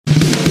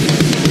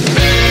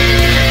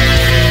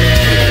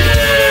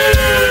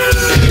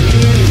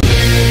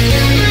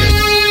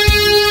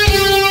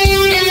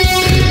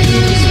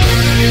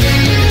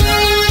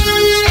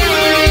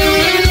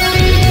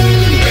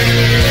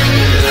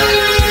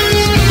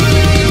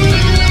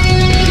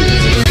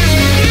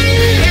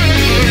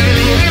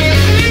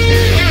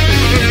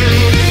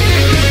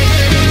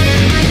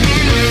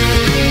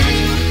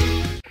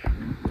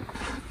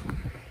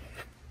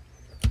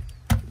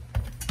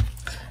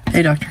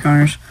Hey, Dr.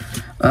 Connors.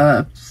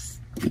 I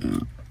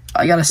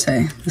gotta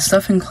say, the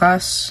stuff in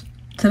class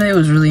today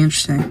was really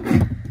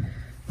interesting.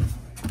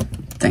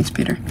 Thanks,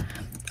 Peter.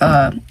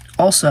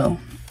 Also,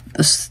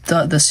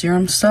 the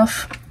serum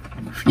stuff,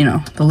 you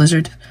know, the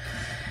lizard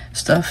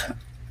stuff,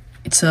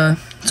 it's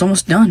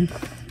almost done.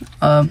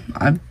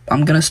 I'm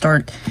gonna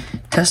start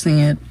testing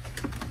it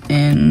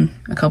in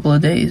a couple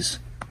of days.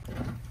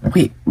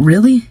 Wait,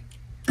 really?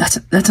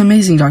 That's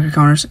amazing, Dr.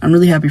 Connors. I'm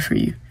really happy for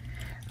you.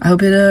 I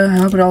hope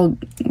it all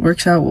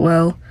works out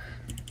well.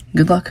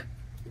 Good luck.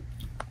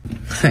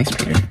 Thanks,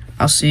 Peter.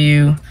 I'll see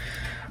you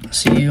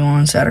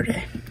on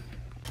Saturday.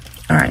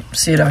 All right,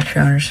 see you, Dr.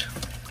 Connors.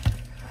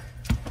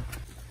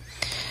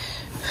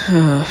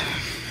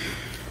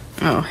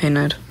 Oh, hey,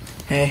 Ned.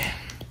 Hey.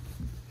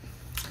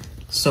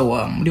 So,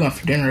 what do you want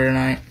for dinner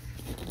tonight?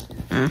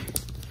 Can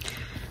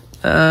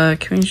we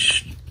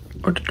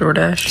order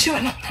DoorDash? See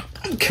what? No, I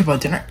don't care about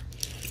dinner.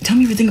 Tell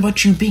me everything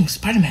about you being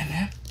Spider-Man,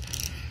 man.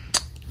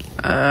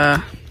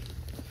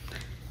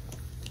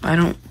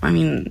 I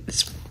mean,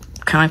 it's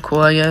kind of cool,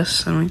 I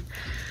guess. I mean,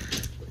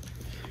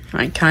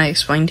 I kind of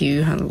explained to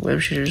you how the web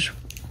shooters,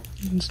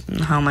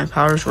 how my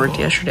powers worked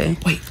yesterday.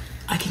 Wait,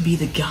 I can be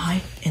the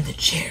guy in the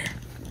chair.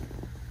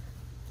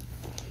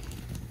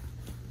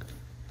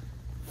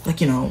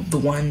 Like, you know, the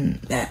one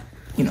that,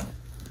 you know,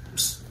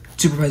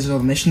 supervises all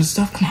the missions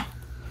and stuff? Come on.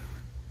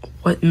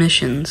 What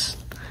missions?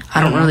 I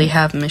don't really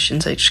have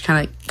missions. I just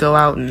kind of go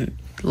out and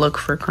look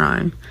for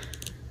crime.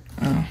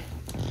 Oh.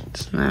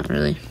 It's not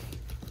really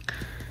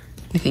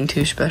anything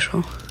too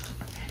special.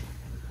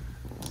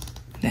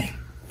 Dang.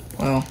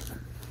 Well,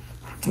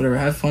 whatever.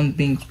 Have fun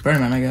being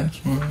Spider-Man, I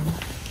guess.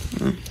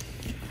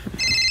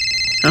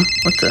 Oh,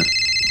 what the?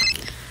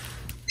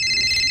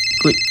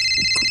 Wait,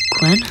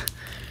 Gwen?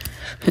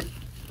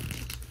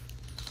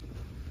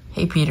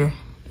 Hey, Peter.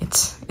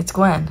 It's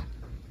Gwen.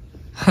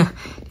 Do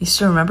you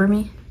still remember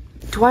me?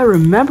 Do I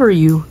remember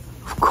you?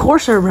 Of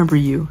course I remember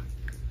you.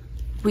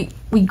 We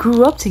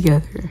grew up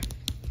together.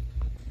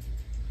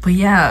 But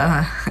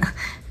yeah,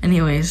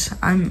 anyways,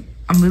 I'm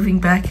moving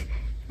back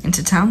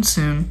into town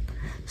soon,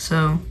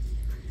 so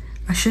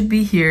I should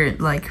be here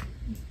like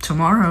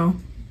tomorrow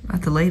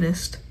at the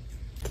latest.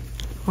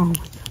 Oh my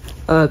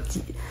god.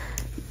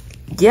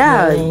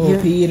 Yeah.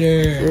 Yo,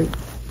 Peter.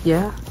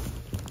 Yeah.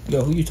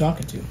 Yo, who you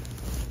talking to?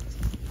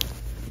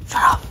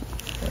 Shut up.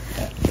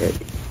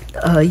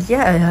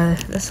 Yeah,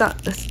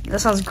 that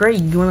sounds great.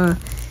 You wanna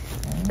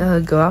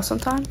go out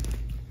sometime?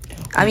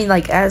 I mean,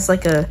 like, as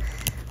like a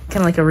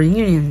kind of like a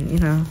reunion, you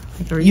know?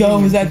 Like a reunion.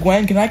 Yo, is that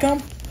Gwen? Can I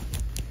come?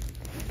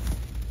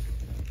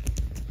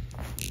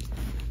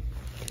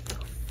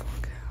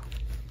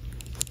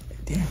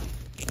 Damn.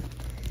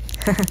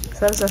 So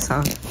how does that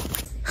sound?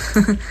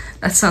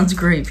 That sounds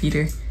great,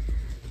 Peter.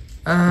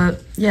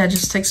 Yeah,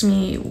 just text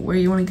me where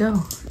you want to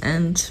go,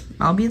 and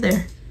I'll be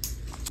there.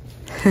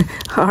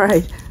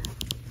 Alright.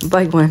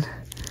 Bye, Gwen.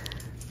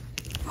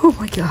 Oh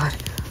my god.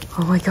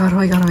 Oh my god, oh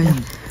my god, oh my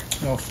god.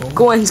 Oh,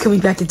 Gwen's coming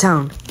back to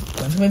town.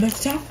 Gwen's coming back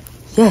to town?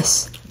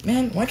 Yes.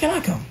 Man, why can't I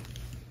come?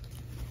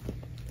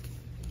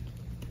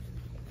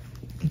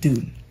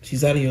 Dude,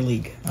 she's out of your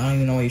league. I don't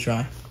even know why you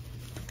try.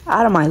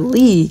 Out of my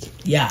league?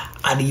 Yeah,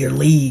 out of your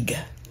league.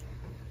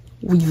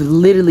 We've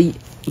literally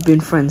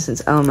been friends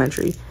since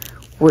elementary.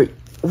 We're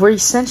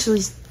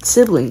essentially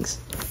siblings.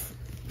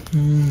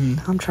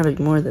 I'm trying to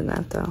be more than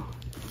that, though.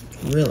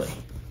 Really?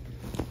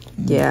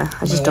 Yeah,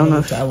 I just don't know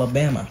if... to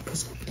Alabama,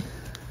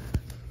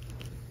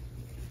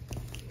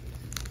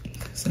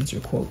 since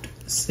you're, quote,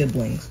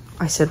 siblings.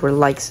 I said we're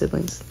like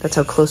siblings. That's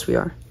how close we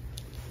are.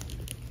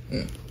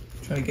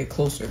 Try to get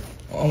closer.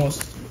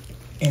 Almost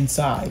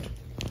inside.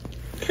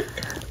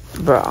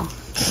 Bro,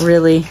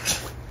 really?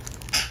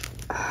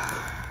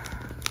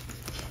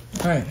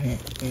 Alright,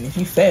 if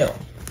you fail,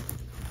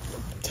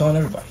 I'm telling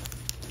everybody.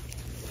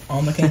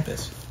 On the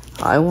campus.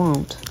 I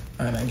won't.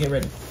 Alright, man, get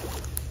ready.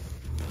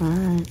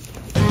 Alright.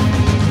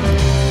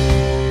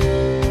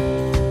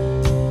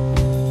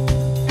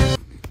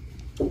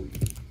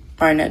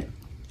 Alright, Ned.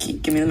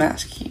 Give me the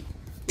mask.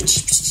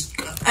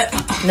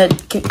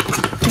 Ned, give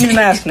me the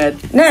mask, Ned.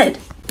 Ned,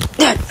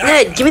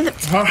 give me the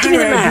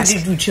mask.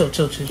 Chill.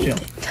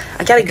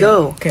 I gotta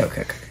go.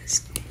 Okay.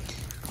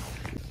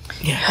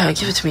 Yeah,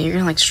 give it to me. You're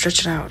gonna like stretch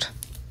it out.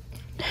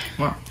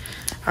 Wow.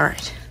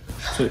 Alright.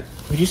 So,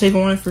 would you save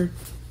one for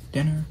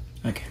dinner?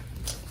 Okay.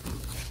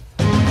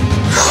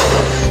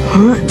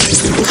 I'm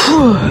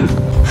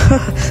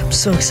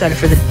so excited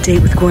for the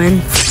date with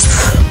Gwen.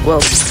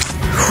 Well,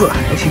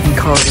 if you can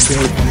call it a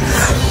date.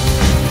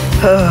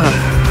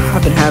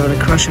 I've been having a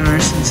crush on her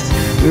since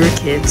we were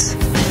kids.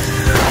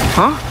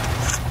 Huh?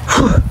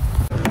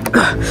 What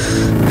the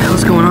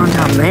hell's going on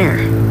down there?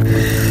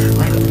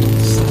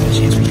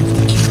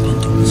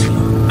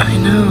 I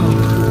know.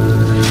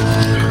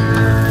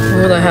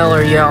 Who the hell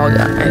are y'all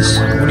guys?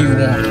 What do you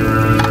want?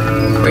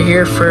 We're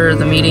here for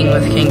the meeting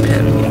with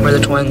Kingpin. We're the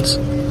twins.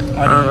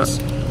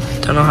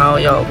 Don't know how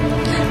y'all.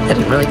 That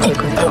didn't really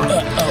click with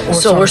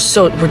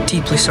y'all. We're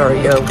deeply sorry,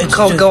 yo.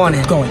 Go on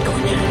in. Going.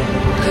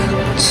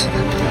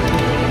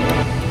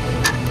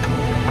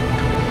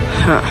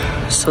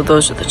 Huh. So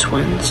those are the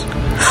twins.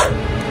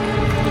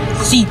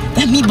 See,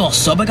 that meatball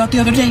sub I got the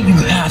other day? You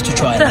have to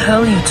try What the it.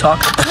 hell are you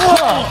talking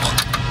about?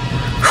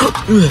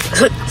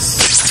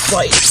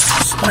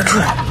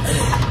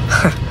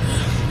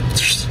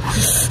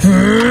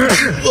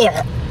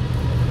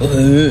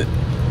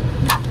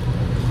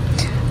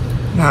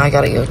 Now I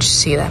gotta go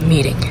see that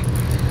meeting.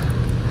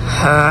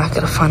 I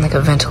gotta find like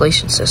a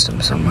ventilation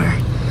system somewhere.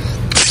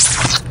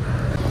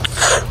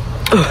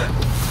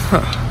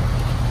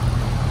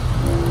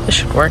 This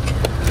should work.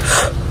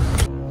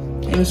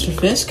 Hey, Mr.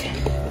 Fisk.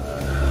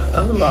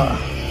 Hola.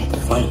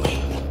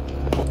 Finally.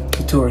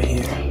 The tour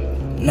here.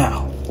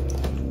 Now,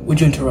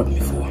 what'd you interrupt me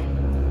for?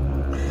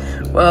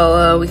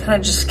 Well, we kind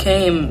of just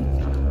came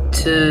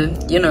to,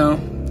 you know,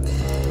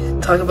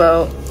 talk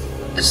about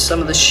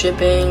some of the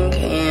shipping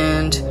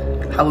and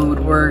how it would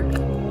work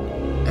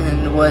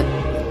and what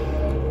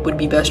would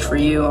be best for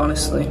you,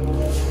 honestly.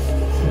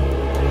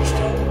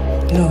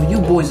 You know, you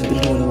boys have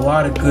been doing a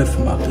lot of good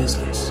for my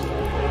business.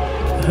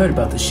 I heard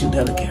about the shield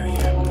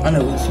helicarrier. I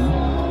know it's you.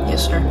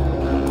 Yes, sir.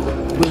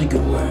 Really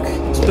good work,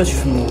 especially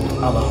from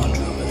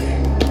Alejandro over there.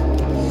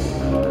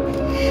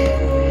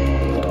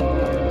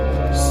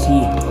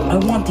 See, I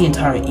want the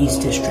entire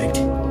East District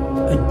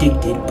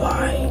addicted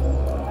by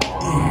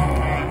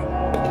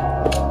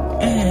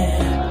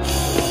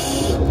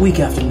week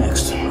after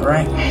next,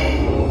 alright?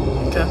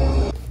 Okay.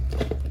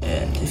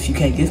 And if you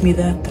can't give me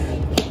that,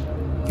 then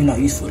you're not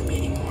useful to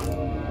me anymore.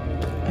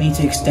 I need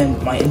to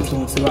extend my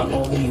influence throughout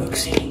all of New York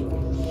City.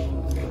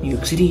 New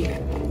York City,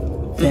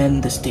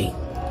 then the state.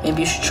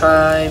 Maybe you should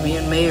try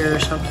being mayor or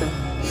something.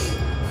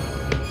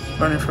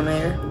 Running for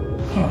mayor.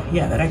 Oh,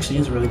 yeah, that actually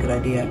is a really good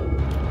idea.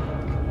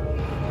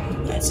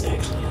 That's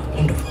actually a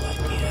wonderful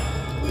idea.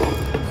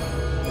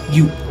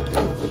 You.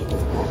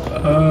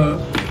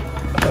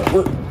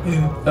 What?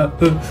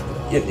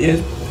 Yes,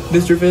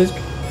 Mr. Fisk?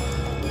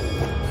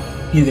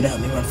 You're gonna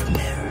help me run for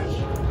mayor.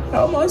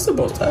 How am I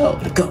supposed to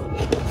help? Go.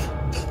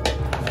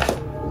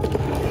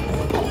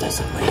 That's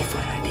a mighty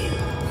fine idea.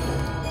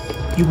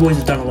 You boys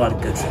have done a lot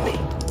of good for me.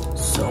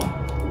 So,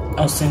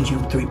 I'll send you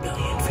 $3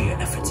 billion for your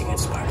efforts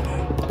against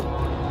Spider-Man.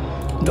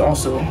 And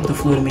also, the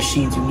fluid and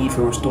machines you need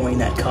for restoring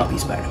that copy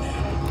Spider-Man.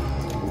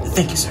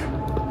 Thank you, sir.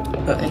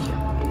 Thank you.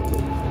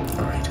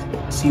 Alright,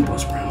 see you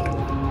boys around.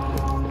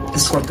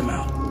 Escort them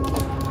out.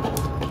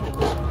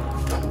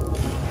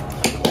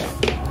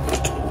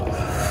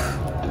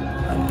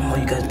 I know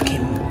you guys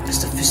became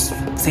Mr. Fisk's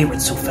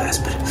favorite so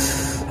fast, but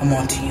I'm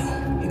on to you.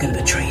 You're gonna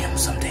betray him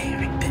someday,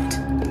 every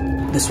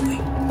bit. This way.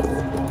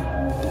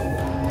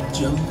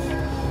 Joe?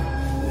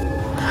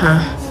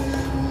 Huh?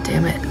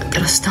 Damn it. I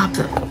gotta stop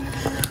them.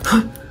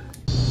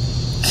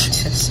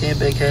 See a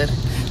big head?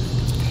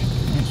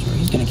 That's right,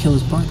 he's gonna kill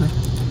his partner.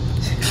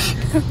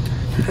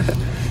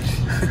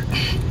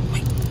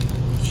 Wait.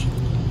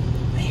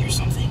 I hear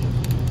something.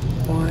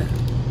 What?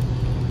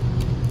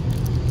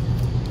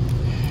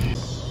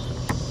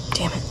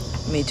 Damn it.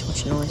 Made too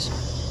much noise.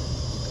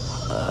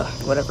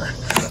 Whatever.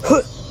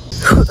 Whoa.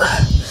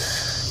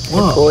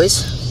 Hey,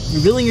 boys.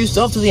 Revealing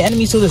yourself to the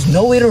enemy so there's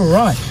no way to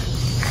run.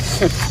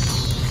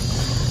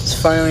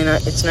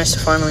 It's nice to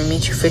finally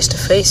meet you face to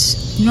face,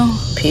 You know,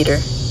 Peter.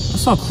 I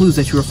saw clues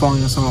that you were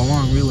following us all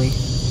along, really.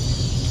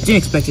 I didn't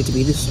expect it to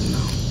be this soon,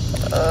 though.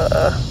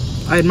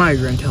 I admire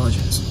your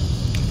intelligence.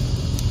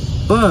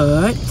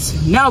 But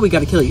now we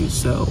gotta kill you,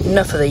 so...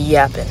 Enough of the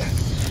yapping.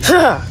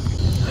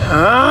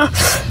 Huh?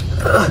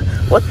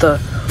 What the?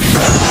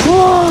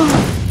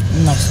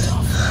 Nice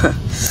stuff.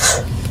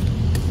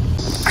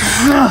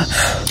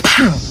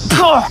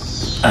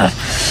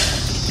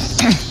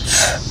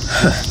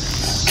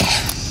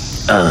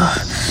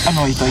 I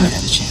know you thought you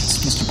had a chance,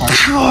 Mr. Parker.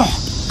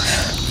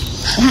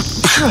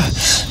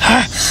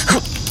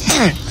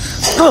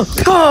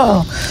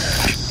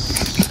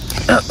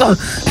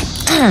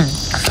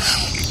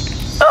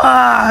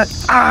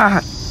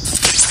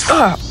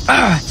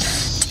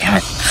 Damn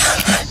it.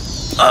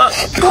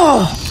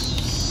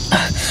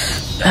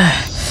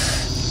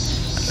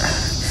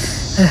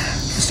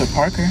 Mr.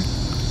 Parker?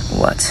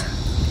 What?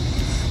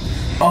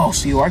 Oh,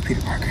 so you are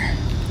Peter Parker.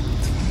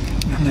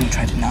 I'm gonna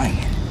try denying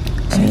it.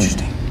 It's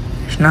interesting.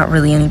 There's not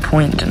really any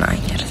point in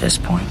denying it at this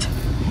point.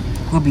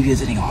 We'll be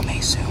visiting Aunt May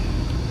soon.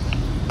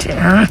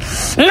 No!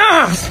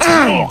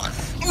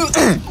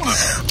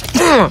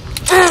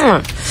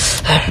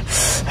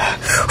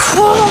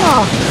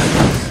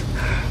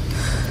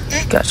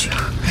 Got you.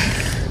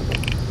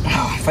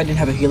 Oh, if I didn't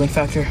have a healing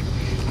factor,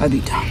 I'd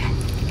be done.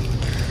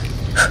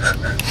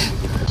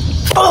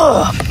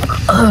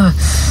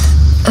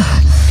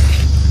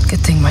 Good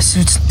thing my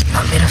suit's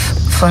not made of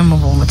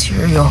flammable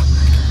material.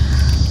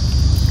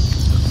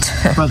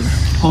 Brother,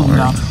 hold him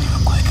down for me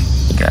real quick.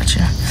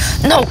 Gotcha.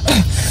 No!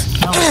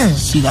 Now,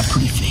 see that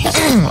pretty face.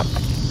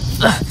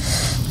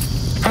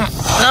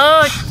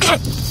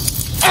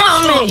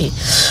 Me!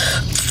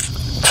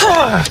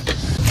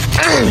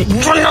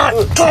 You're not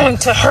going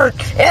to hurt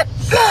it!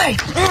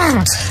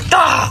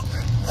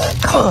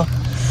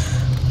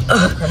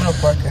 Criminal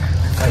Parker,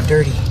 fight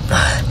dirty.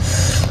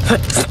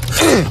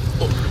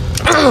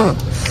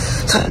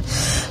 The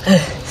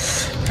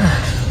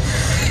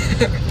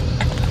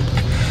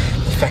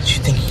fact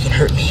you think you can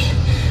hurt me,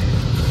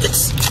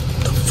 it's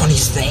the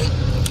funniest thing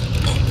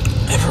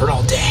I've heard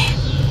all day.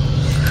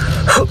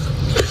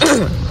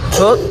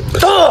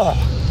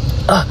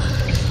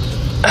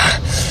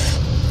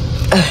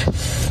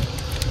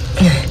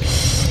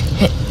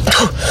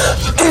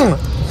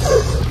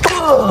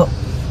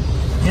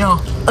 You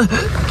know, I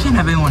can't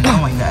have anyone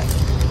knowing that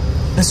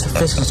Mr.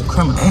 Fisk is a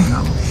criminal, you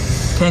know.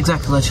 Can't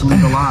exactly let you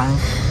live alive.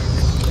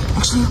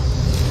 Actually,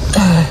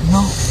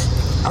 no,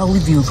 I'll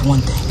leave you with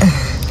one thing.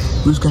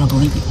 Who's gonna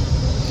believe you?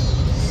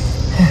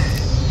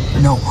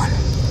 No one.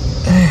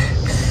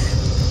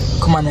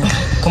 Come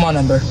on,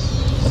 Ember.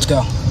 Let's go.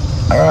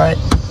 All right.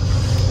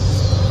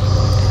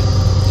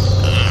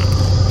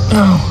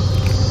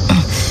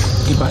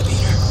 Goodbye, Peter.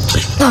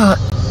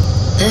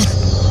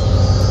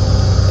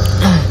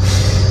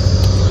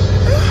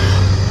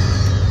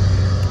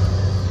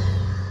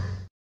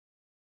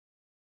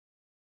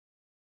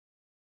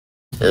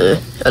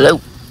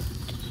 Hello,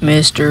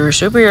 Mr.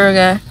 Superhero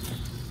Guy.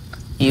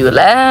 You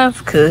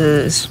alive?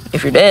 'Cause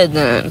if you're dead,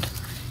 then,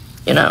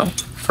 you know,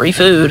 free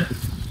food.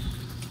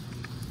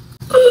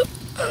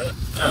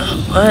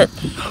 What?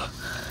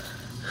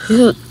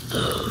 Who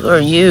are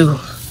you?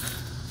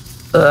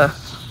 I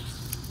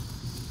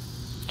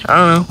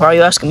don't know. Why are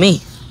you asking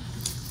me?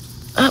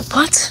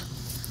 What?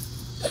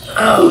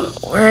 Oh,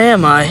 where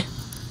am I?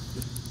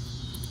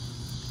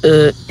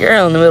 You're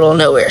out in the middle of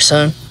nowhere,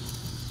 son.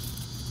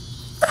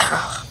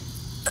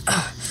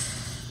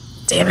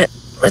 Damn it.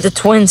 Where the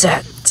twins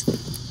at?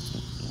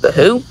 The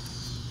who?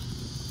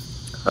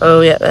 Oh,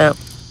 yeah, that.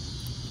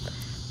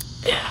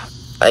 Yeah,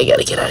 I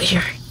gotta get out of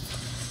here.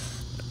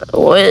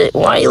 Why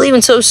are you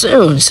leaving so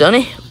soon,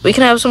 Sonny? We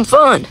can have some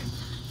fun.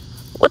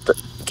 What the?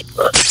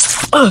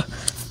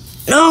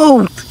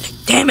 No!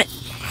 Damn it!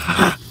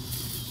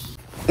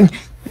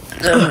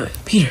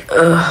 Peter.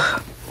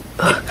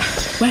 What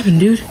happened,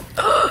 dude?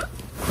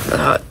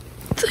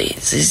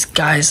 These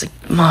guys, like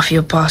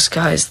mafia boss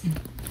guys,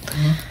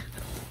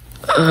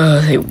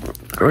 they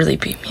really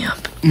beat me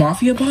up.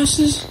 Mafia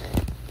bosses?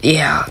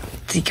 Yeah,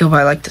 they go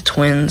by like the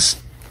twins.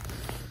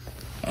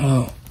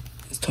 Oh,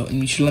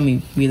 you should let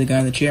me be the guy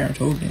in the chair. I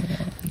told you.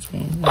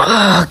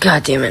 Oh,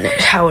 god damn it,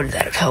 Ned. How would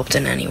that have helped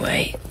in any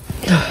way?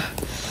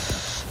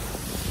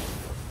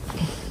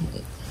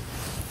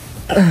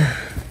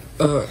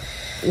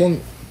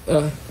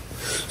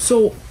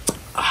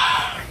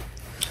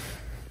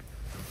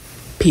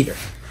 Peter.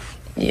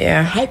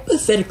 Yeah?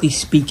 Hypothetically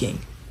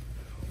speaking,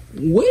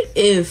 what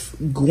if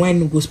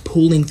Gwen was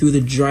pulling through the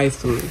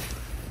drive-thru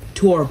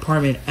to our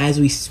apartment as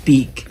we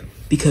speak?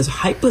 Because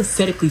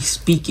hypothetically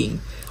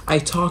speaking, I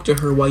talked to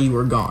her while you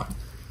were gone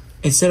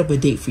and set up a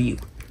date for you.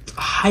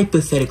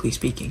 Hypothetically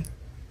speaking.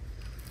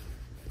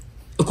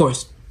 Of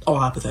course, all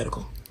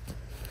hypothetical.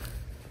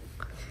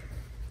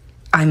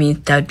 I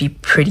mean, that'd be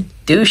pretty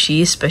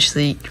douchey,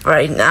 especially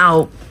right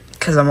now,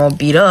 because I'm all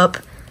beat up.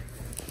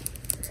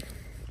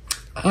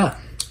 I'm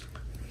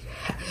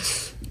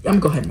gonna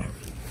go ahead and marry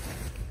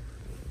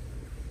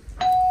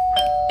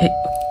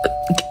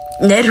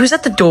you. Ned, who's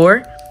at the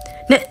door?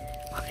 Ned,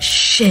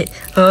 shit.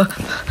 Damn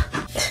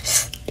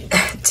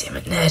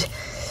it, Ned.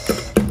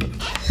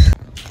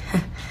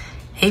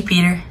 Hey,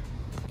 Peter.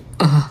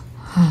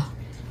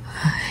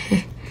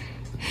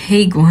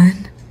 Hey,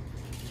 Gwen.